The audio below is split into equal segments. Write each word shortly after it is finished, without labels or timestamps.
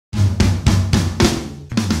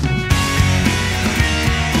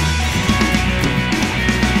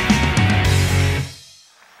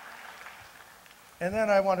And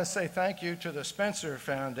then I want to say thank you to the Spencer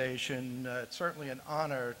Foundation. It's certainly an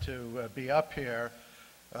honor to be up here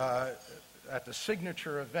at the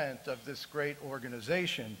signature event of this great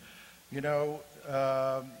organization. You know,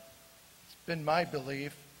 it's been my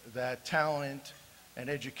belief that talent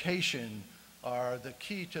and education are the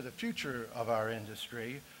key to the future of our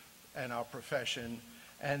industry and our profession,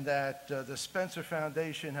 and that the Spencer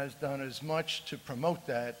Foundation has done as much to promote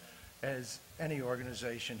that as any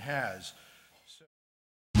organization has.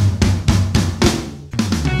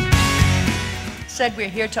 Said we're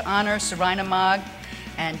here to honor Seraina Maag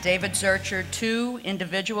and David Zuercher, two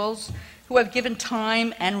individuals who have given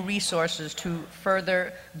time and resources to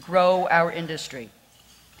further grow our industry.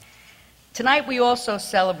 Tonight we also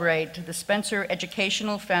celebrate the Spencer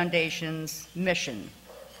Educational Foundation's mission,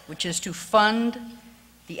 which is to fund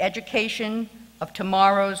the education of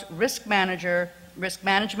tomorrow's risk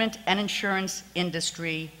management and insurance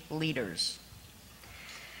industry leaders.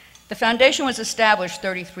 The foundation was established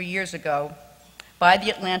 33 years ago by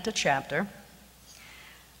the Atlanta chapter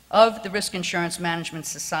of the Risk Insurance Management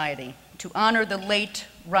Society to honor the late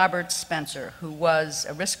Robert Spencer, who was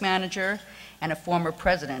a risk manager and a former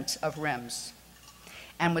president of RIMS,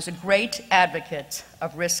 and was a great advocate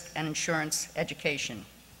of risk and insurance education.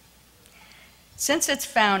 Since its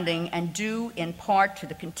founding, and due in part to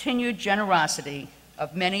the continued generosity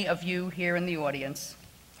of many of you here in the audience,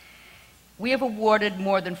 we have awarded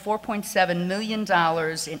more than $4.7 million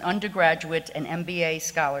in undergraduate and MBA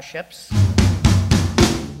scholarships.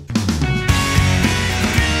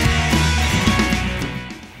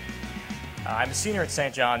 I'm a senior at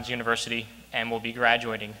St. John's University and will be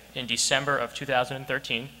graduating in December of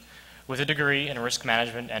 2013 with a degree in risk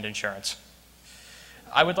management and insurance.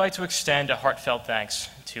 I would like to extend a heartfelt thanks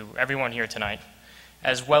to everyone here tonight,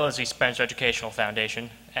 as well as the Spencer Educational Foundation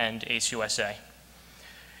and ACE USA.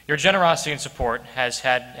 Your generosity and support has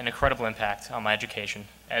had an incredible impact on my education,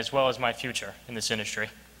 as well as my future in this industry.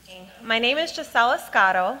 My name is Gisselle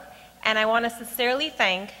Escotto, and I want to sincerely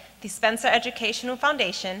thank the Spencer Educational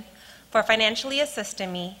Foundation for financially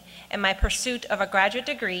assisting me in my pursuit of a graduate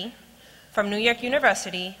degree from New York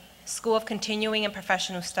University School of Continuing and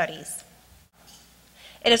Professional Studies.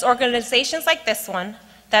 It is organizations like this one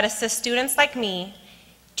that assist students like me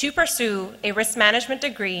to pursue a risk management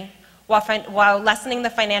degree while lessening the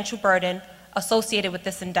financial burden associated with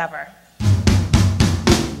this endeavor.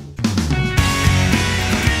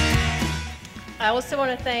 I also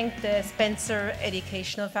want to thank the Spencer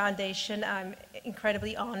Educational Foundation. I'm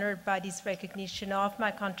incredibly honored by this recognition of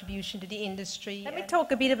my contribution to the industry. Let me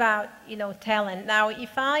talk a bit about, talent. Now,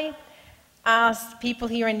 if I asked people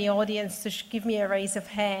here in the audience to give me a raise of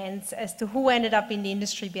hands as to who ended up in the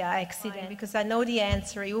industry by accident, because I know the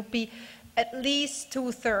answer, it would be at least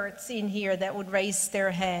 2/3 in here that would raise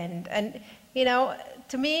their hand. And,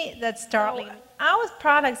 to me, that's startling. Our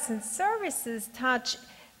products and services touch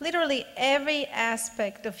literally every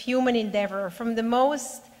aspect of human endeavor, from the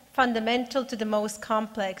most fundamental to the most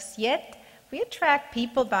complex, yet we attract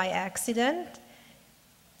people by accident.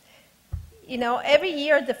 Every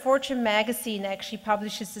year the Fortune magazine actually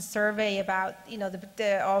publishes a survey about,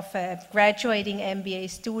 graduating MBA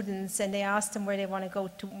students, and they ask them where they want to go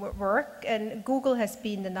to work. And Google has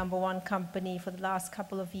been the #1 company for the last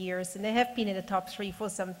couple of years, and they have been in the top 3 for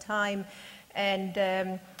some time. And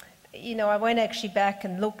I went actually back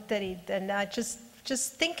and looked at it, and I just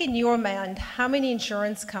think in your mind, how many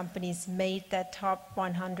insurance companies made that top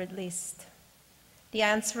 100 list? The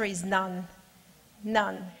answer is none.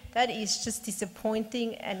 None. That is just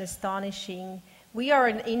disappointing and astonishing. We are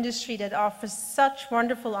an industry that offers such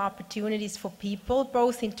wonderful opportunities for people,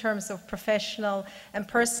 both in terms of professional and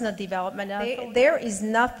personal development. There is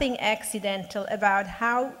nothing accidental about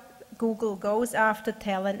how Google goes after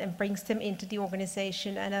talent and brings them into the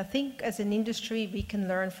organization. And I think as an industry, we can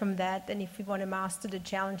learn from that. And if we want to master the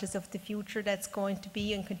challenges of the future, that's going to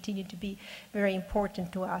be and continue to be very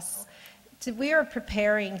important to us. So we are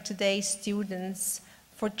preparing today's students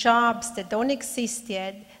for jobs that don't exist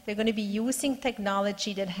yet. They're going to be using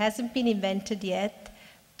technology that hasn't been invented yet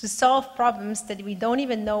to solve problems that we don't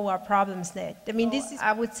even know are problems yet. I mean,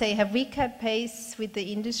 I would say, have we kept pace with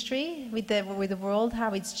the industry, with the world,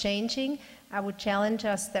 how it's changing? I would challenge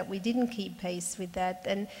us that we didn't keep pace with that.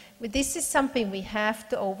 And this is something we have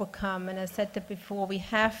to overcome. And I said that before, we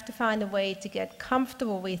have to find a way to get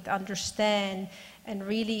comfortable with, understand, and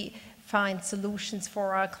really find solutions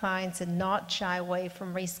for our clients and not shy away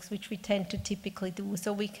from risks, which we tend to typically do,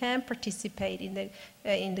 so we can participate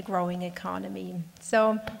in the growing economy.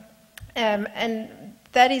 So, and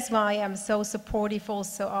that is why I'm so supportive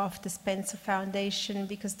also of the Spencer Foundation,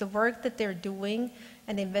 because the work that they're doing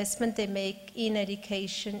and the investment they make in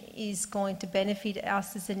education is going to benefit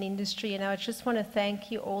us as an industry. And I just want to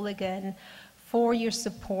thank you all again for your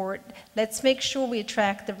support. Let's make sure we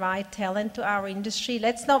attract the right talent to our industry.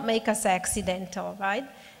 Let's not make us accidental, right?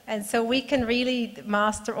 And so we can really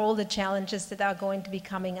master all the challenges that are going to be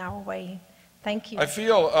coming our way. Thank you. I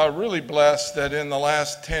feel really blessed that in the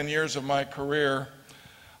last 10 years of my career,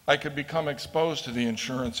 I could become exposed to the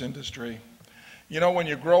insurance industry. You know, when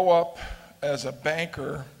you grow up as a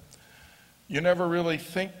banker, you never really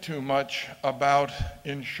think too much about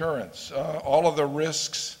insurance. All of the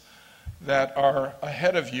risks that are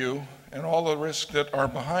ahead of you and all the risks that are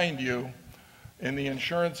behind you in the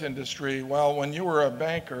insurance industry, well, when you were a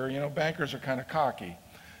banker, you know, bankers are kind of cocky,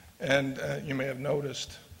 and you may have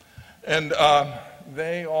noticed. And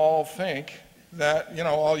they all think that, you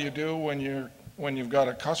know, all you do when you've got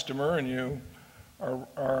a customer and you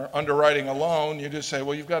are underwriting a loan, you just say,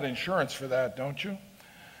 well, you've got insurance for that, don't you?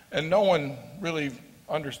 And no one really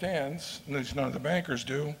understands, at least none of the bankers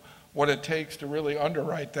do, what it takes to really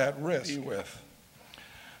underwrite that risk with.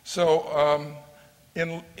 So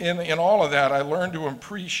in all of that, I learned to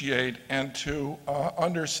appreciate and to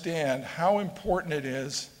understand how important it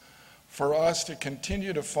is for us to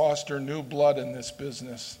continue to foster new blood in this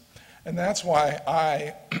business. And that's why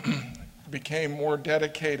I became more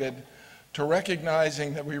dedicated to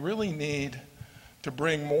recognizing that we really need to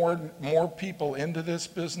bring more people into this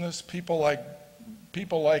business, people like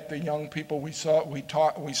the young people we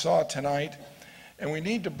saw tonight. And we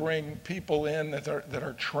need to bring people in that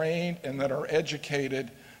are trained and that are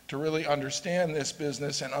educated to really understand this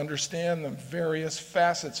business and understand the various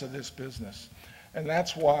facets of this business. And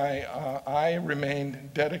that's why I remain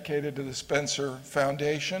dedicated to the Spencer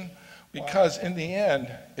Foundation, because in the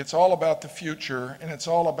end, it's all about the future, and it's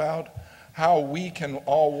all about how we can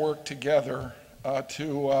all work together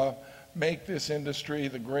to make this industry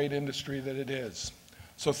the great industry that it is.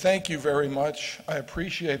 So thank you very much. I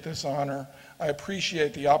appreciate this honor. I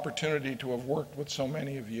appreciate the opportunity to have worked with so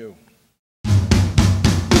many of you.